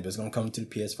timed, but it's going to come to the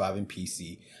PS5 and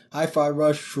PC. Hi-Fi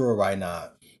Rush, sure, why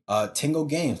not? Tingle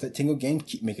Games, let Tingle Games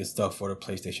keep making stuff for the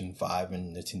PlayStation 5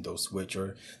 and Nintendo Switch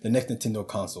or the next Nintendo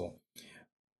console.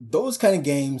 Those kind of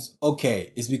games,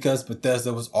 okay, it's because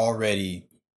Bethesda was already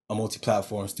a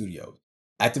multi-platform studio.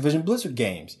 Activision Blizzard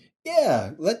games,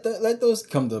 yeah, let those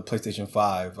come to PlayStation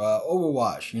 5.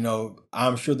 Overwatch,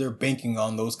 I'm sure they're banking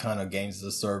on those kind of games as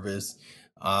a service.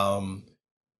 Um,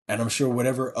 and I'm sure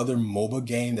whatever other mobile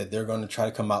game that they're going to try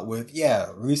to come out with, yeah,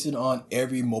 release it on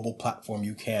every mobile platform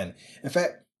you can. In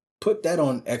fact, put that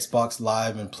on Xbox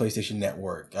Live and PlayStation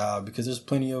Network, because there's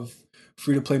plenty of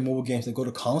free to play mobile games that go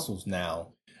to consoles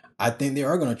now. I think they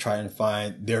are going to try and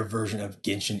find their version of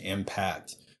Genshin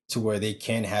Impact to where they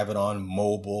can have it on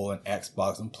mobile and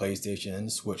Xbox and PlayStation and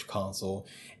the Switch console.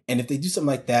 And if they do something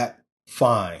like that,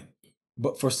 fine.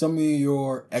 But for some of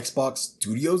your Xbox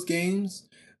Studios games,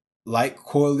 like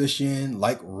Coalition,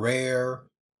 like Rare,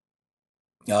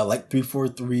 like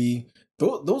 343,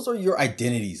 those are your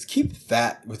identities. Keep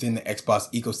that within the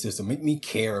Xbox ecosystem. Make me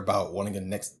care about wanting the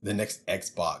next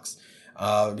Xbox.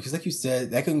 Because like you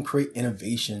said, that can create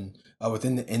innovation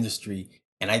within the industry.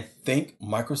 And I think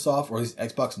Microsoft or at least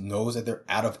Xbox knows that they're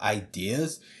out of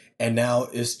ideas. And now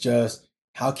it's just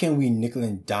how can we nickel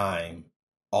and dime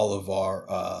all of our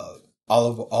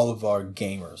all of our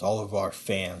gamers, all of our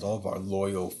fans, all of our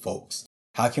loyal folks.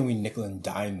 How can we nickel and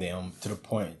dime them to the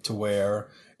point to where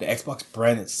the Xbox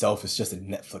brand itself is just a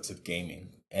Netflix of gaming?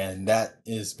 And that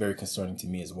is very concerning to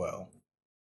me as well.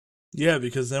 Yeah,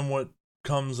 because then what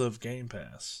comes of Game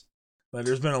Pass? Like,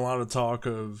 there's been a lot of talk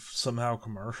of somehow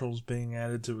commercials being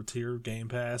added to a tier of Game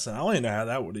Pass, and I don't even know how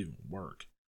that would even work,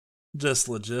 just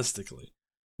logistically.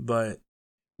 But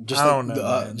Just I like don't know,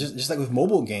 man. just like with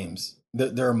mobile games,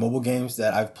 there are mobile games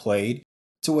that I've played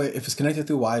to where if it's connected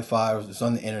through Wi-Fi or it's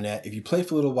on the internet, if you play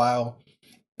for a little while,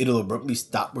 it'll abruptly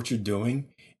stop what you're doing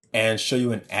and show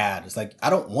you an ad. It's like I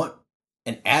don't want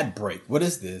an ad break. What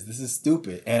is this? This is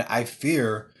stupid, and I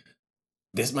fear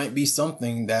this might be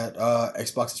something that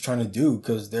Xbox is trying to do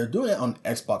because they're doing it on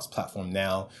Xbox platform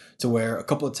now to where a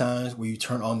couple of times where you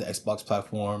turn on the Xbox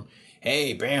platform,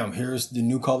 hey, bam, here's the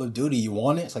new Call of Duty. You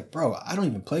want it? It's like, bro, I don't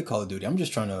even play Call of Duty. I'm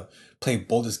just trying to play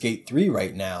Baldur's Gate 3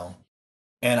 right now.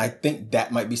 And I think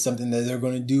that might be something that they're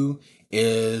going to do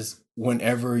is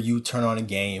whenever you turn on a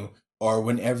game or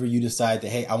whenever you decide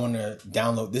that, hey, I want to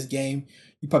download this game,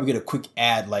 you probably get a quick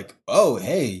ad like, oh,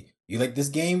 hey, you like this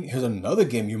game? Here's another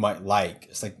game you might like.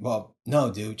 It's like, well, no,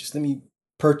 dude, just let me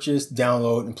purchase,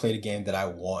 download, and play the game that I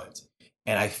want.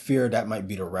 And I fear that might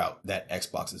be the route that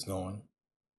Xbox is going.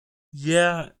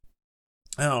 Yeah,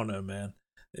 I don't know, man.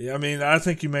 I mean, I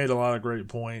think you made a lot of great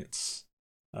points.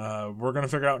 We're gonna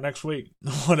figure out next week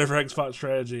whatever Xbox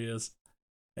strategy is.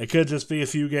 It could just be a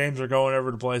few games are going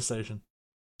over to PlayStation,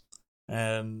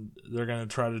 and they're gonna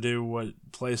try to do what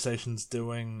PlayStation's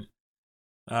doing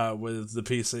with the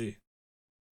PC.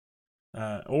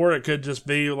 Or it could just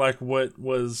be like what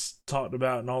was talked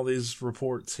about in all these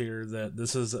reports here that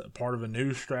this is a part of a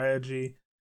new strategy,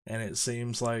 and it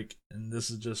seems like, and this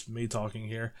is just me talking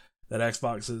here, that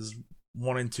Xbox is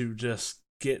wanting to just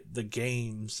get the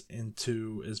games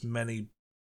into as many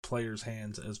players'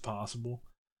 hands as possible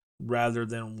rather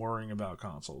than worrying about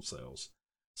console sales.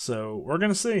 So we're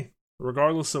going to see.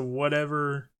 Regardless of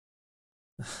whatever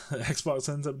Xbox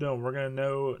ends up doing, we're going to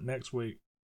know next week.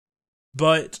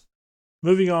 But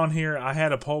moving on here, I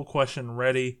had a poll question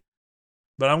ready,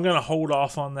 but I'm going to hold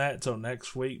off on that till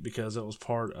next week because it was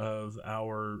part of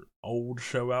our old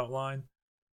show outline.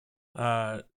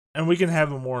 And we can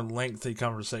have a more lengthy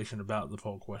conversation about the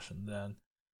poll question then.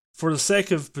 For the sake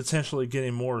of potentially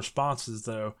getting more responses,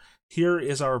 though, here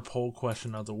is our poll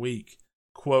question of the week.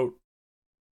 Quote,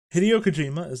 Hideo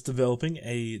Kojima is developing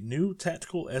a new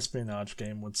tactical espionage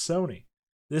game with Sony.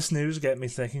 This news got me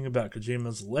thinking about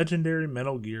Kojima's legendary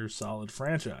Metal Gear Solid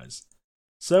franchise.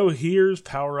 So here's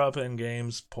Power Up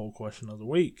Endgame's poll question of the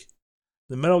week.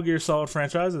 The Metal Gear Solid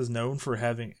franchise is known for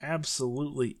having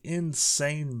absolutely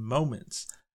insane moments,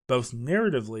 both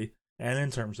narratively and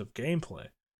in terms of gameplay.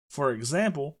 For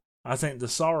example, I think the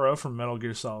Sorrow from Metal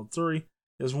Gear Solid 3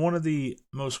 is one of the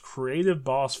most creative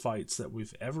boss fights that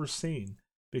we've ever seen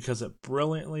because it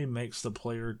brilliantly makes the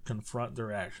player confront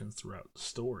their actions throughout the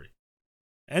story.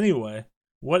 Anyway,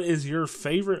 what is your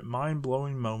favorite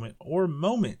mind-blowing moment or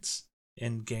moments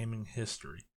in gaming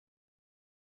history?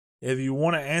 If you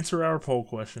want to answer our poll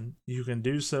question, you can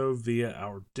do so via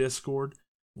our Discord,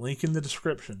 link in the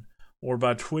description, or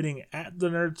by tweeting at the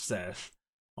Nerdstash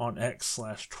on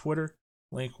X/Twitter.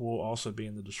 Link will also be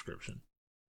in the description.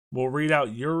 We'll read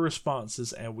out your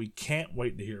responses, and we can't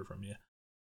wait to hear from you.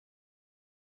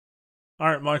 All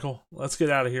right, Michael, let's get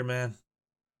out of here, man.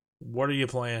 What are you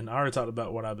playing? I already talked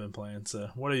about what I've been playing, so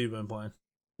what have you been playing?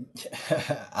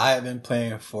 I have been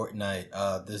playing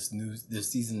Fortnite. This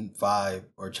season 5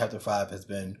 or chapter 5 has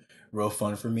been real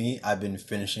fun for me. I've been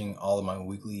finishing all of my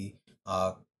weekly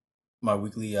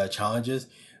challenges,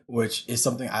 which is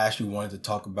something I actually wanted to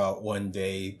talk about one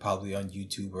day, probably on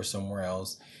YouTube or somewhere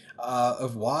else,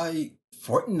 of why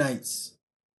Fortnite's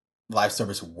live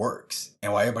service works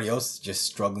and why everybody else is just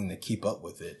struggling to keep up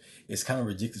with it. It's kind of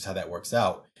ridiculous how that works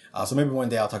out. So maybe one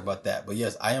day I'll talk about that. But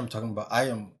yes, I am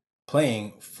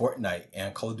playing Fortnite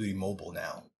and Call of Duty Mobile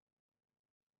now.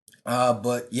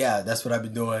 But yeah, that's what I've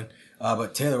been doing.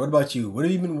 But Taylor, what about you? What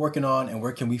have you been working on, and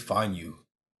where can we find you?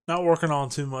 Not working on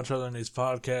too much other than these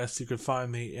podcasts. You can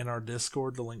find me in our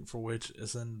Discord, the link for which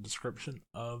is in the description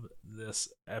of this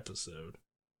episode.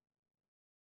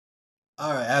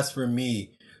 All right. As for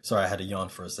me, sorry, I had to yawn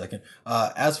for a second.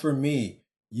 As for me,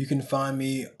 you can find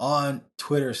me on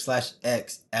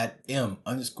Twitter/X at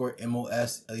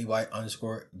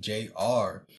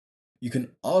M_MOSLEY_JR. You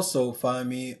can also find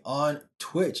me on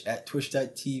Twitch at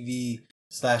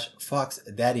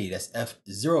twitch.tv/FoxDaddy. That's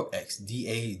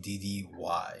F0XDADDY.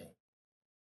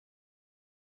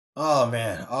 Oh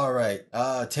man. All right.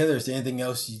 Taylor, is there anything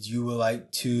else you would like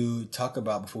to talk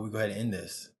about before we go ahead and end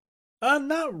this?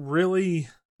 Not really.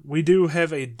 We do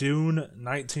have a Dune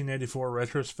 1984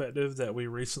 retrospective that we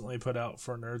recently put out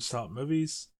for Nerds Top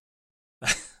Movies.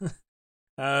 It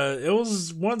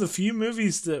was one of the few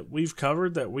movies that we've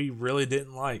covered that we really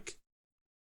didn't like.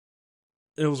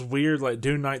 It was weird, like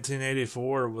Dune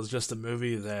 1984 was just a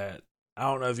movie that, I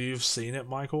don't know if you've seen it,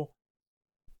 Michael.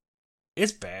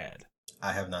 It's bad.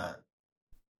 I have not.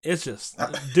 It's just,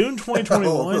 Dune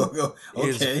 2021 okay.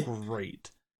 is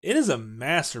great. It is a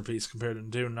masterpiece compared to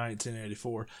Dune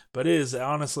 1984, but it is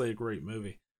honestly a great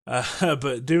movie.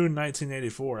 But Dune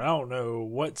 1984, I don't know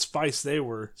what spice they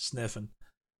were sniffing,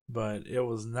 but it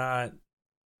was not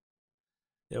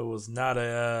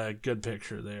a good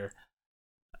picture there.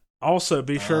 Also,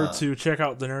 be sure to check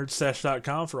out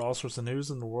thenerdstash.com for all sorts of news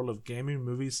in the world of gaming,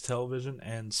 movies, television,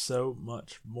 and so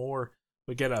much more.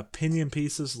 We get opinion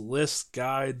pieces, lists,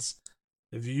 guides.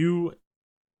 If you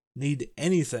need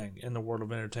anything in the world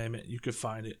of entertainment, you could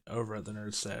find it over at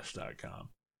thenerdstash.com.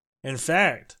 In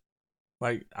fact,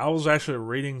 like, I was actually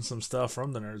reading some stuff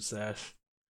from the Nerd Stash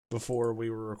before we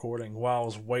were recording while I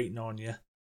was waiting on you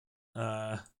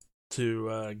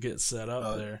to get set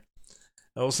up there.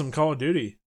 There was some Call of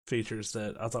Duty features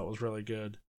that I thought was really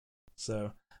good.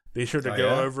 So be sure to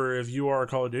go over, if you are a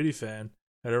Call of Duty fan,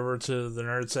 head over to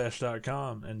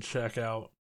thenerdstash.com and check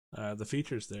out the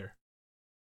features there.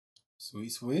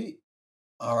 Sweet, sweet.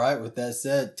 All right. With that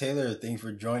said, Taylor, thanks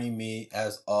for joining me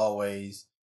as always.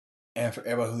 And for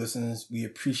everybody who listens, we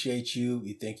appreciate you.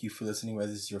 We thank you for listening,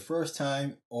 whether it's your first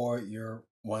time or your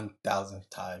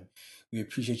 1000th time. We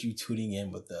appreciate you tuning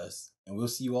in with us. And we'll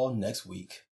see you all next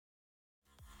week.